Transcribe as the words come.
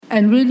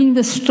and reading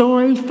the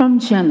story from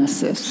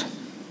Genesis.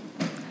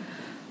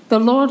 The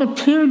Lord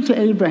appeared to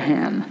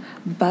Abraham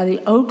by the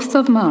oaks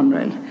of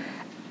Mamre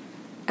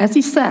as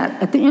he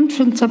sat at the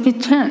entrance of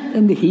his tent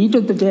in the heat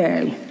of the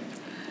day.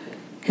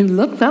 He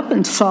looked up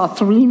and saw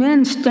 3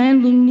 men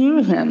standing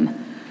near him.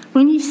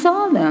 When he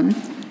saw them,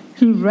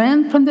 he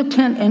ran from the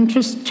tent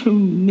entrance to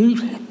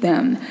meet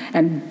them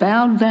and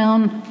bowed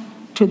down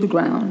to the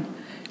ground.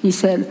 He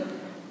said,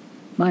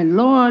 "My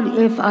Lord,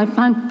 if I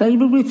find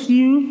favor with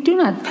you, do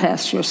not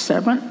pass your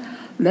servant.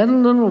 Let a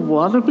little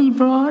water be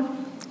brought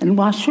and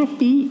wash your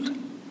feet,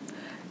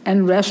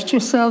 and rest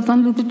yourselves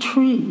under the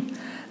tree.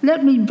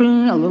 Let me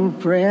bring a little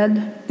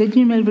bread that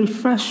you may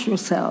refresh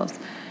yourselves,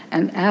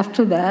 and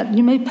after that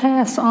you may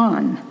pass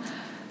on,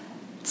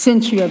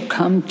 since you have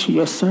come to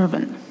your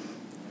servant."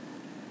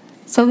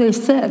 So they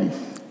said,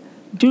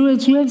 "Do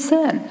as you have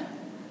said."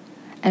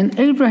 And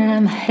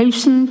Abraham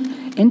hastened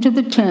into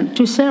the tent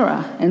to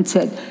Sarah and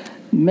said,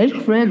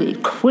 "Make ready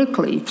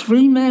quickly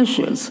 3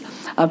 measures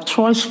of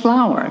choice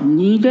flour,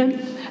 knead it,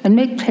 and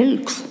make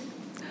cakes."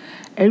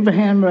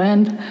 Abraham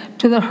ran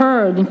to the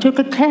herd and took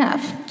a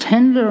calf,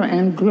 tender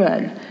and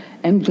good,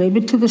 and gave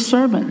it to the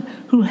servant,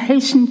 who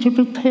hastened to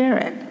prepare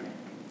it.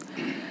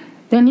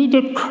 Then he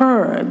took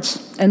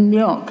curds and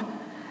milk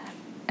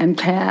and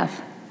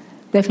calf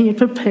that he had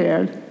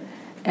prepared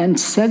and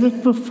set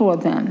it before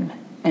them,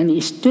 and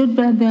he stood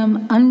by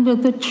them under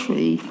the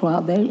tree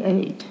while they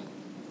ate.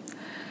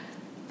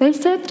 They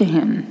said to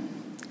him,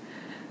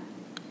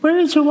 "Where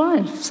is your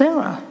wife,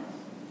 Sarah?"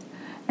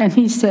 And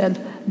he said,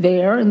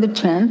 "There in the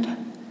tent."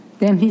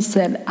 Then he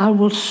said, "I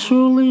will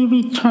surely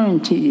return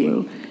to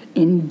you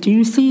in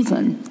due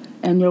season,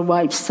 and your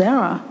wife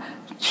Sarah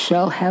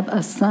shall have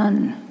a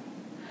son."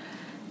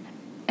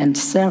 And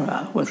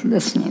Sarah was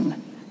listening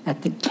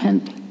at the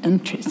tent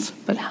entrance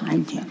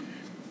behind him.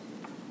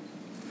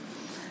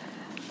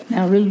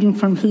 Now reading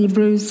from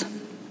Hebrews.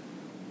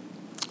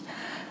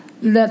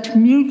 Let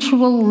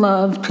mutual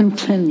love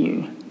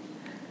continue.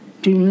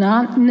 Do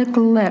not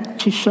neglect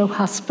to show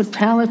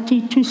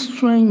hospitality to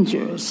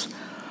strangers,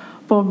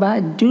 for by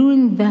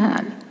doing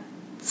that,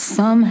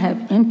 some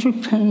have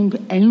entertained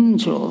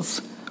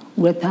angels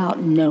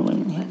without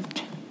knowing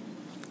it.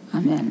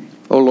 Amen.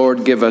 O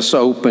Lord, give us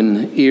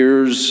open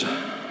ears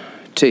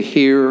to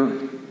hear,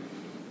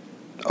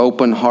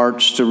 open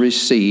hearts to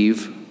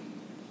receive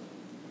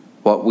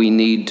what we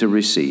need to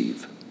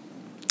receive.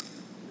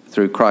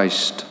 Through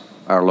Christ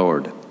our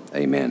Lord.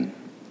 Amen.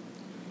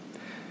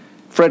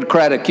 Fred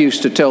Craddock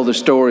used to tell the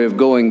story of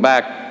going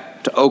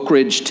back to Oak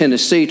Ridge,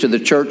 Tennessee, to the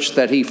church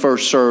that he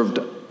first served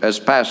as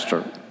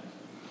pastor.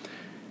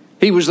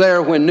 He was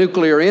there when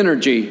nuclear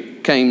energy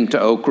came to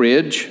Oak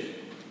Ridge.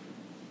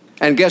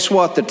 And guess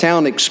what? The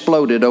town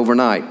exploded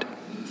overnight.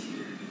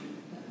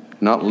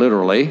 Not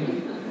literally.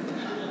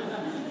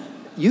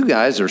 You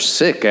guys are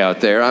sick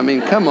out there. I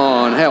mean, come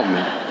on, help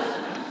me.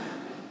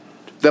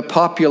 The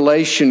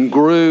population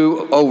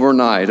grew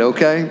overnight,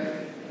 okay?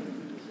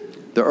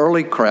 The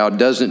early crowd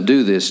doesn't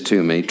do this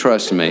to me,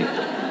 trust me.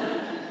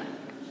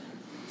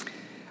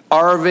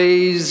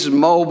 RVs,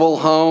 mobile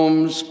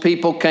homes,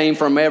 people came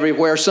from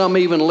everywhere. Some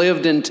even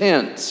lived in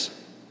tents.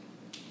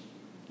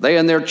 They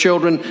and their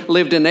children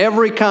lived in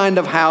every kind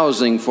of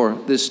housing for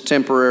this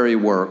temporary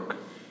work.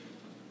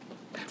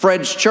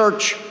 Fred's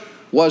church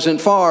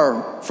wasn't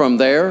far from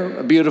there,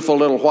 a beautiful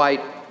little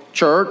white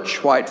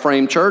church, white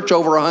frame church,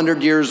 over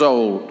 100 years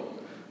old.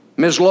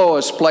 Ms.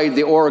 Lois played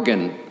the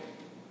organ.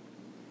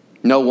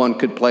 No one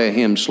could play a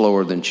hymn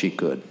slower than she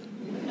could.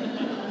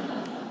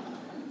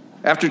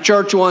 After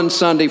church one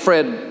Sunday,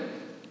 Fred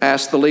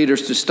asked the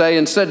leaders to stay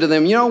and said to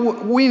them, "You know,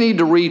 we need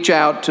to reach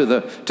out to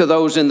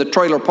those in the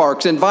trailer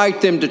parks,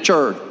 invite them to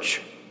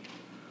church."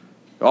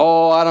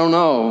 "Oh, I don't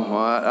know.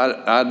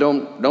 I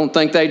don't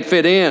think they'd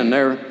fit in.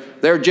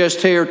 They're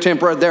just here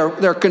temporary.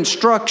 They're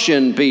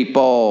construction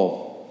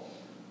people.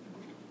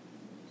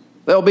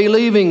 They'll be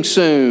leaving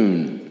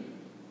soon."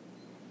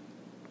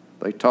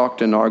 They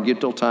talked and argued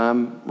till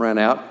time ran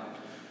out.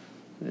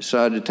 They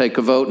decided to take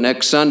a vote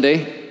next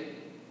Sunday.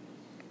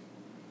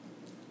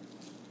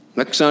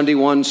 Next Sunday,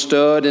 one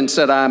stood and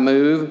said, I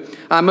move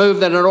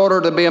that in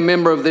order to be a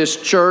member of this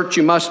church,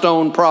 you must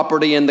own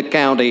property in the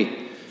county."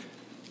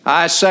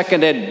 I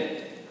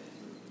seconded.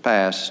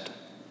 Passed.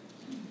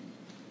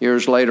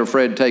 Years later,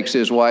 Fred takes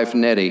his wife,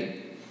 Nettie,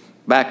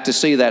 back to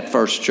see that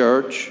first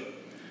church.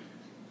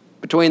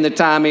 Between the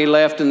time he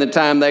left and the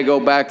time they go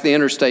back, the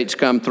interstates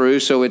come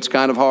through, so it's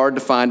kind of hard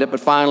to find it. But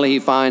finally, he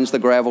finds the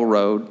gravel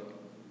road.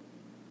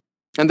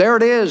 And there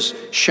it is,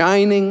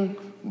 shining,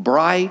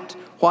 bright,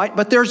 white.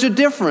 But there's a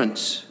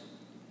difference.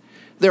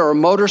 There are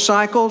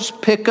motorcycles,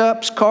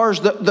 pickups, cars.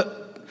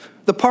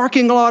 The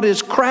parking lot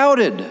is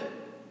crowded.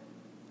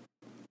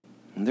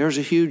 And there's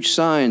a huge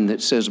sign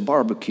that says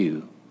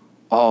barbecue,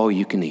 all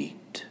you can eat.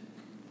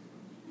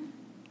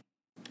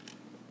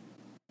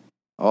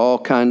 All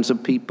kinds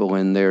of people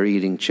in there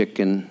eating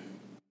chicken,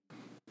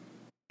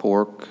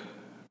 pork,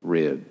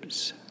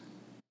 ribs.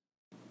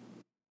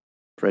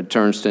 Fred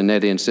turns to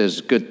Nettie and says,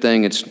 good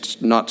thing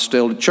it's not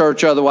still a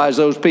church, otherwise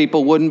those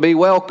people wouldn't be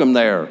welcome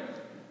there.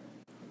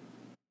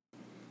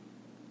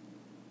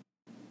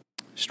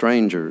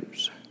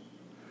 Strangers,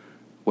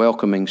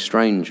 welcoming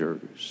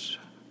strangers,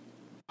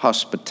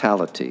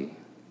 hospitality.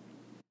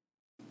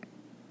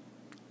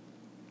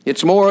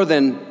 It's more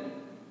than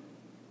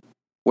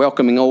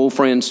welcoming old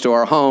friends to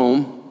our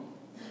home.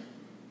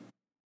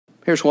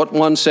 Here's what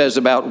one says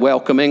about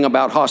welcoming,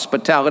 about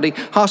hospitality.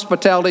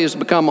 Hospitality has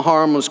become a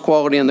harmless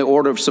quality in the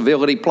order of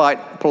civility,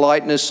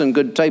 politeness, and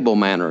good table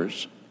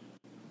manners.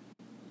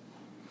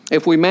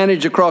 If we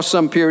manage across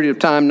some period of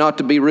time not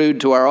to be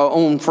rude to our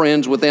own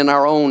friends within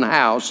our own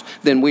house,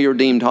 then we are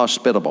deemed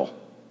hospitable.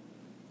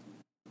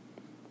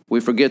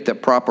 We forget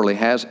that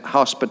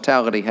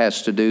hospitality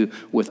has to do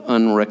with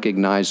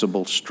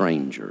unrecognizable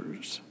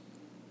strangers.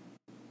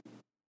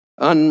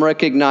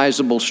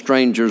 Unrecognizable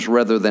strangers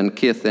rather than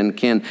kith and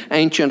kin.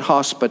 Ancient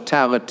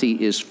hospitality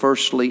is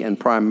firstly and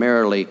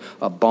primarily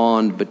a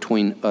bond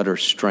between utter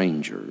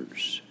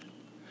strangers.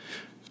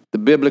 The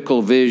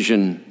biblical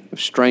vision of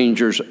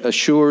strangers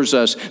assures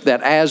us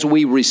that as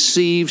we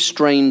receive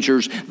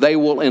strangers, they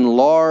will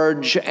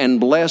enlarge and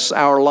bless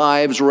our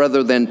lives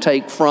rather than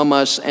take from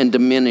us and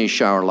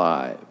diminish our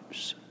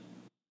lives.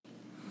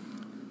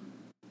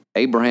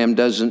 Abraham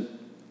doesn't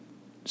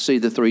see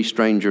the three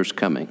strangers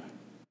coming.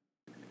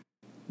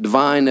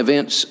 Divine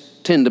events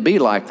tend to be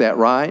like that,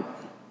 right?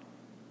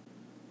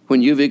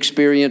 When you've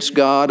experienced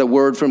God, a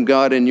word from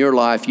God in your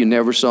life, you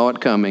never saw it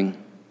coming,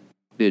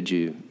 did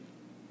you?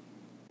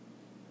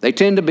 They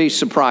tend to be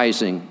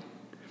surprising.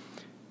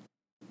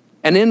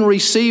 And in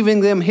receiving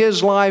them,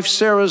 his life,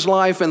 Sarah's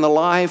life, and the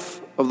life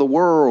of the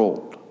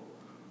world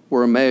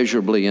were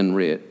immeasurably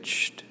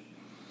enriched.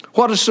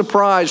 What a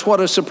surprise,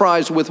 what a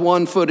surprise. With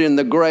one foot in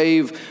the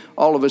grave,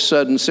 all of a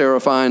sudden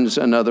Sarah finds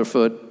another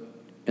foot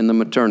in the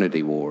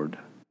maternity ward.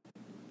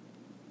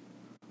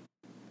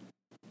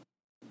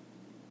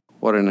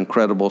 What an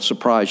incredible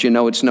surprise. You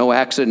know, it's no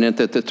accident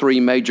that the three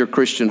major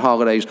Christian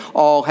holidays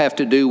all have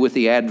to do with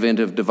the advent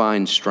of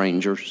divine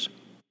strangers.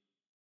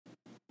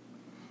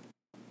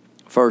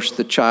 First,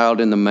 the child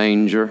in the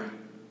manger,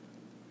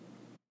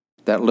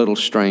 that little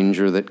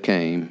stranger that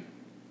came.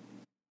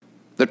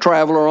 The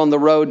traveler on the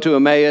road to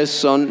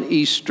Emmaus on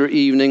Easter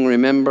evening,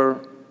 remember?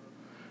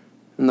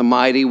 And the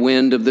mighty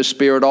wind of the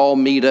Spirit all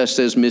meet us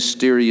as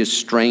mysterious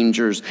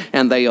strangers,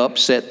 and they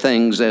upset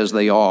things as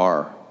they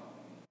are.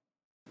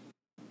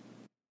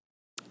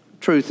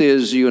 Truth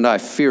is, you and I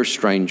fear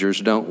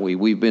strangers, don't we?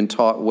 We've been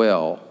taught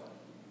well.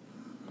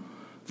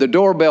 The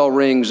doorbell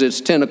rings, it's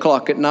 10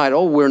 o'clock at night.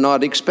 Oh, we're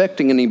not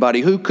expecting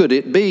anybody. Who could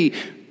it be?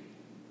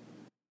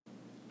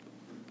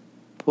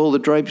 Pull the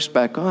drapes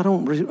back. Oh,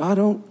 I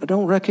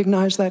don't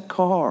recognize that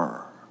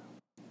car.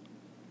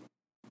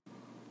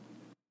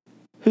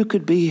 Who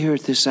could be here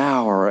at this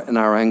hour? And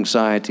our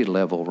anxiety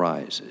level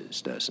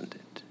rises, doesn't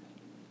it?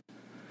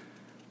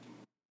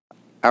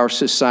 Our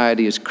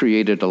society has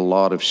created a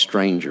lot of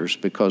strangers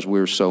because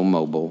we're so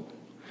mobile.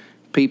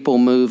 People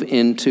move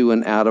into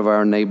and out of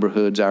our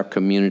neighborhoods, our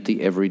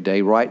community every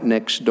day. Right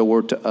next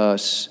door to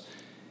us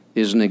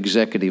is an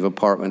executive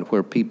apartment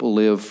where people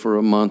live for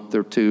a month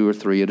or two or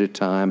three at a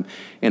time.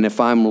 And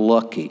if I'm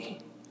lucky,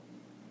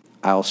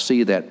 I'll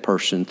see that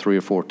person 3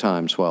 or 4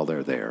 times while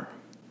they're there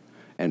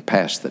and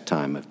pass the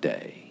time of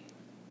day.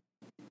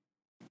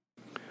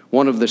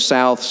 One of the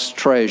South's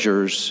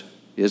treasures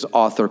is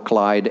author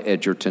Clyde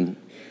Edgerton.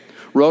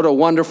 Wrote a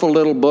wonderful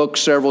little book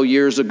several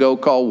years ago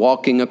called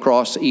Walking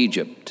Across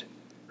Egypt.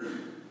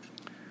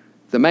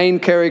 The main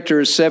character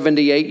is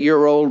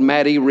 78-year-old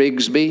Maddie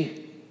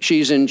Rigsby.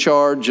 She's in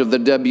charge of the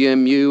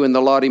WMU and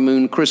the Lottie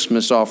Moon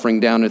Christmas offering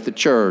down at the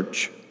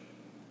church.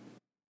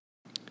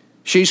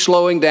 She's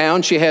slowing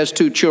down. She has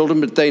 2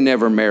 children, but they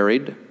never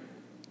married.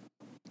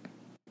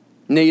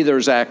 Neither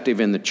is active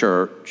in the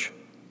church.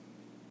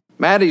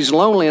 Maddie's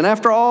lonely, and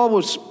after all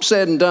was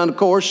said and done, of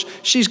course,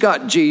 she's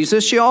got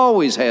Jesus. She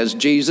always has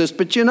Jesus,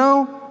 but you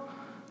know,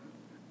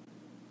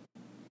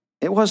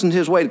 it wasn't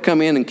his way to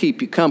come in and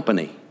keep you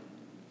company.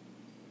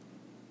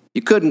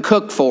 You couldn't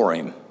cook for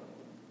him,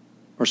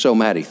 or so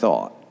Maddie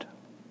thought.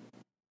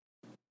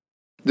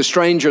 The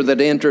stranger that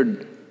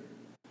entered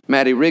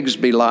Maddie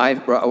Rigsby's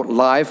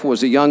life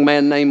was a young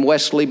man named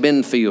Wesley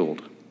Benfield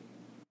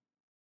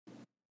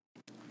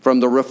from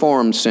the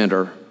Reform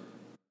Center.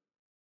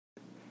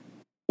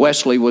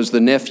 Wesley was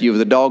the nephew of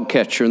the dog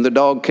catcher, and the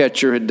dog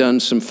catcher had done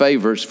some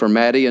favors for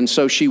Maddie, and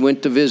so she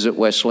went to visit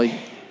Wesley.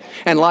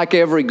 And like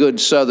every good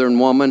Southern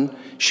woman,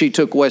 she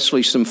took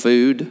Wesley some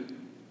food.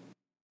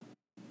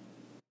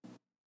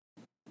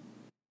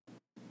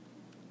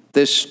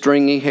 This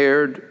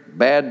stringy-haired,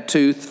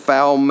 bad-toothed,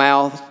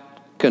 foul-mouthed,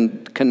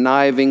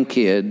 conniving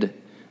kid,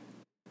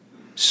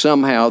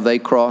 somehow they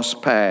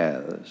crossed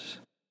paths.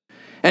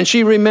 And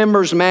she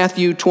remembers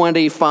Matthew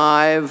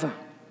 25,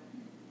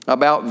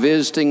 about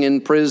visiting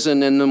in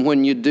prison, and then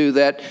when you do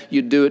that,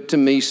 you do it to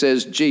me,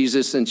 says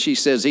Jesus, and she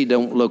says he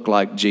don't look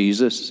like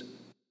Jesus.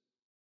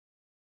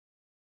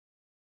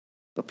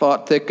 The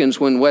plot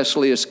thickens when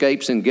Wesley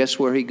escapes, and guess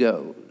where he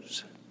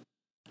goes?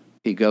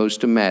 he goes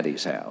to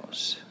Maddie's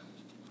house.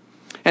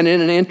 And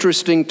in an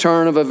interesting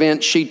turn of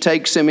events, she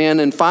takes him in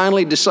and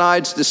finally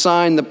decides to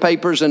sign the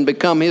papers and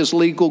become his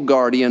legal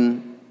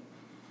guardian.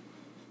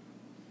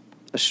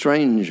 A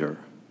stranger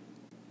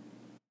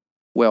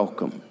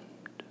welcomed.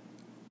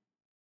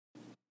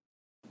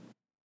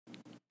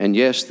 And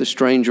yes, the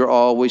stranger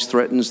always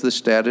threatens the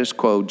status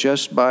quo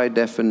just by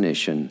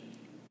definition.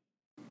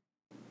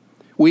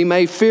 We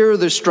may fear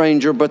the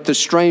stranger, but the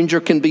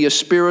stranger can be a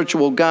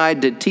spiritual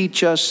guide to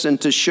teach us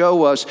and to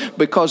show us,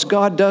 because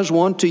God does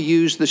want to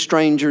use the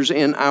strangers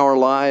in our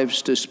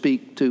lives to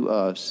speak to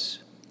us.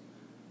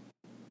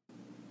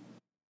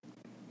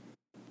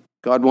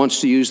 God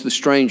wants to use the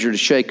stranger to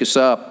shake us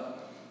up,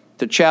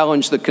 to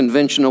challenge the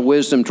conventional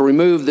wisdom, to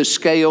remove the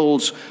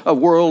scales of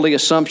worldly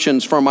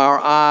assumptions from our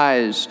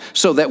eyes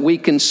so that we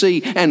can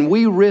see. And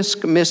we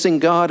risk missing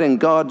God and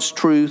God's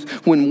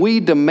truth when we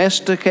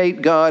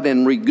domesticate God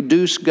and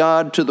reduce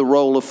God to the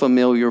role of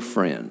familiar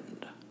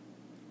friend.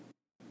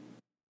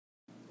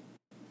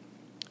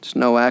 It's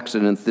no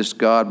accident this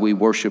God we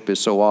worship is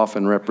so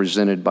often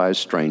represented by a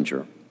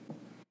stranger.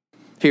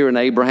 Here in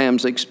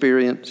Abraham's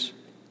experience,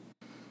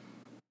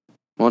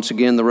 once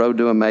again the road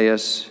to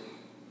Emmaus,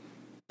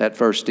 that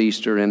first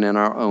Easter, and in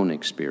our own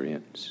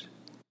experience.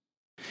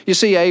 You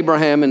see,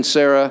 Abraham and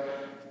Sarah,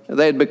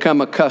 they had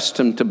become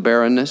accustomed to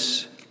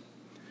barrenness.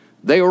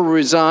 They were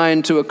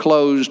resigned to a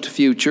closed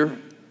future.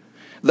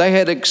 They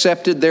had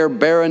accepted their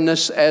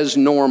barrenness as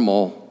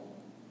normal.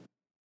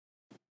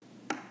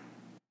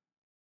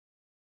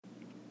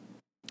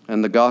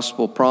 And the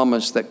gospel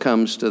promise that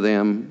comes to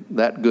them,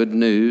 that good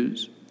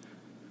news,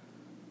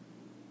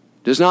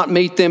 does not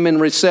meet them in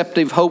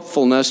receptive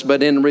hopefulness,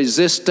 but in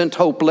resistant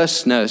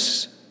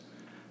hopelessness.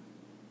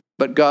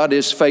 But God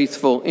is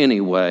faithful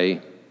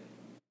anyway.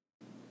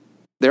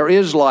 There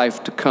is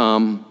life to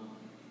come.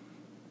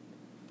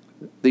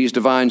 These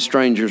divine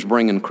strangers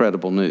bring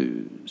incredible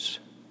news.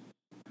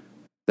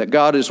 That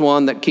God is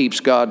one that keeps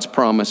God's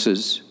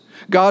promises.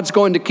 God's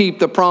going to keep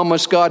the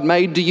promise God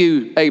made to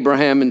you,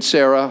 Abraham and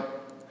Sarah.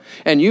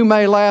 And you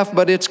may laugh,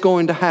 but it's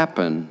going to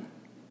happen.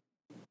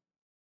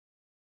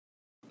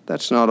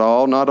 That's not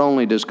all. Not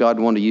only does God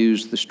want to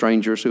use the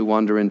strangers who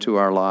wander into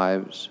our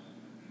lives,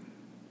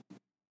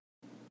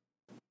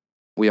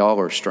 we all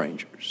are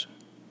strangers,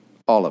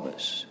 all of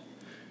us,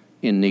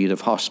 in need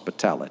of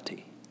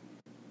hospitality.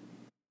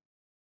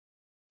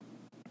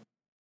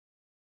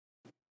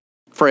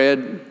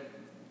 Fred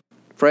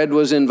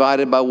was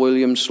invited by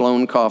William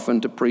Sloane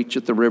Coffin to preach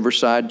at the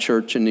Riverside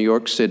Church in New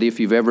York City. If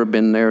you've ever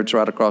been there, it's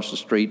right across the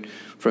street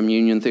from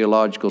Union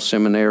Theological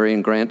Seminary,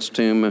 and Grant's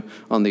tomb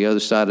on the other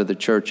side of the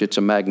church. It's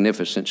a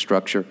magnificent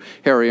structure.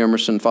 Harry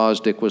Emerson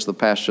Fosdick was the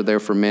pastor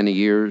there for many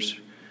years.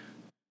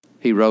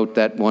 He wrote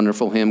that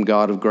wonderful hymn,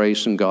 God of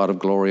grace and God of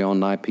glory, on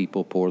thy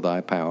people pour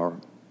thy power.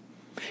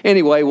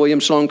 Anyway,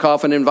 William Sloane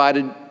Coffin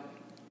invited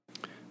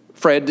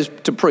Fred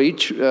to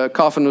preach.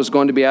 Coffin was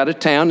going to be out of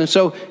town, and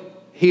so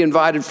he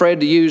invited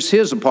Fred to use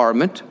his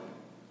apartment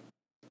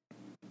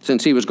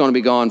since he was going to be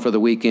gone for the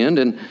weekend.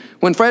 And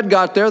when Fred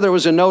got there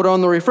was a note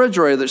on the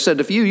refrigerator that said,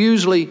 if you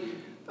usually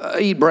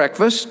eat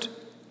breakfast,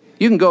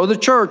 you can go to the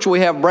church. We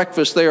have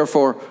breakfast there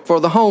for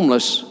the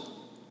homeless.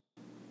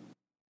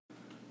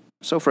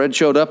 So Fred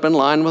showed up in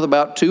line with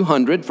about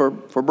 200 for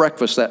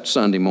breakfast that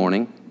Sunday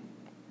morning.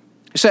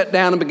 He sat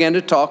down and began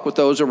to talk with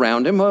those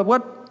around him.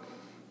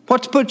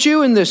 What's put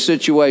you in this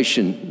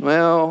situation?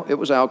 Well, it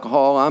was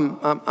alcohol.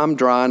 I'm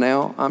dry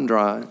now. I'm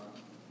dry.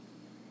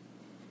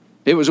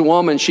 It was a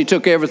woman. She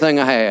took everything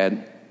I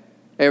had.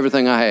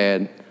 Everything I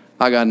had.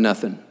 I got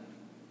nothing.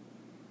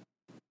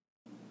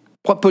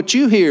 What put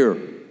you here?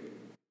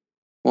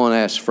 One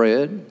asked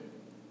Fred.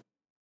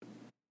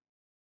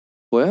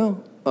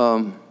 Well,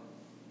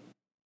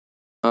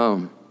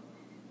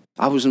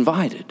 I was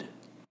invited.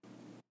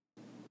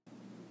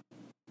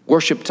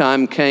 Worship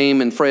time came,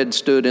 and Fred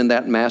stood in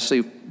that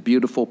massive,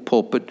 beautiful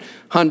pulpit.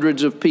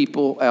 Hundreds of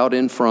people out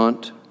in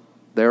front.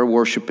 They're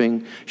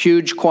worshiping.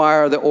 Huge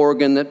choir, the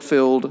organ that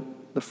filled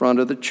the front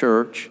of the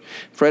church.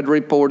 Fred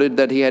reported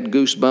that he had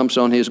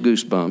goosebumps on his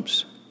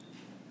goosebumps.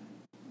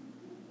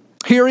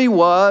 Here he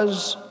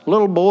was,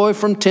 little boy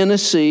from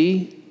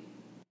Tennessee,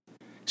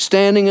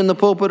 standing in the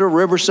pulpit of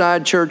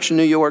Riverside Church in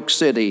New York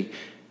City.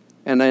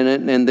 And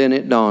then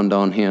it dawned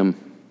on him.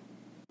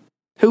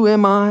 Who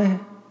am I?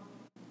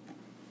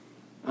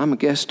 I'm a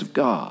guest of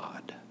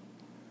God,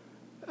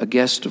 a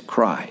guest of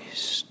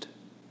Christ.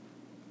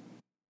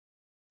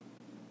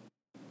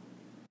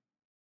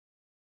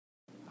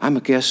 I'm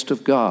a guest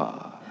of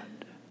God,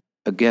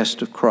 a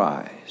guest of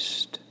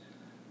Christ,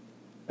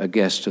 a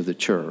guest of the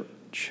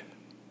church,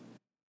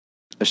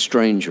 a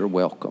stranger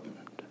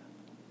welcomed.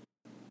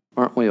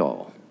 Aren't we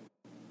all?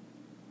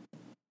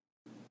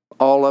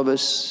 All of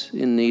us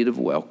in need of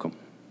welcome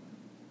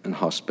and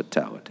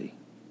hospitality.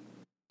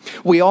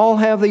 We all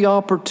have the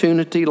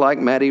opportunity, like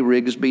Maddie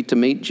Rigsby, to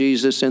meet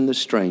Jesus in the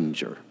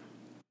stranger.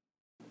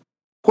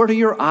 Where do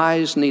your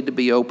eyes need to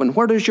be opened?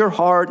 Where does your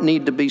heart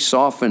need to be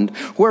softened?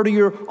 Where do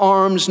your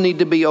arms need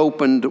to be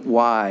opened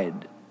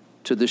wide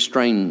to the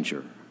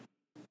stranger?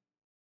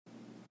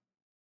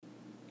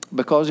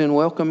 Because in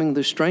welcoming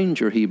the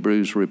stranger,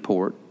 Hebrews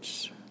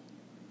reports,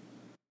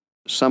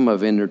 some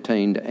have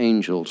entertained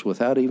angels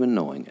without even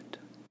knowing it,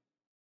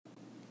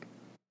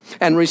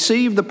 and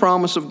received the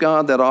promise of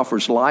God that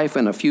offers life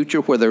and a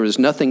future where there is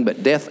nothing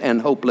but death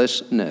and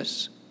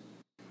hopelessness.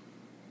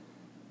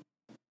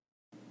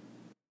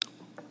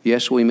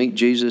 Yes, we meet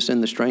Jesus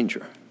in the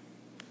stranger.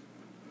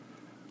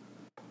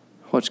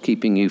 What's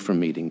keeping you from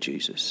meeting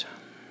Jesus?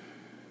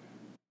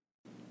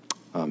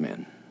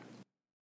 Amen.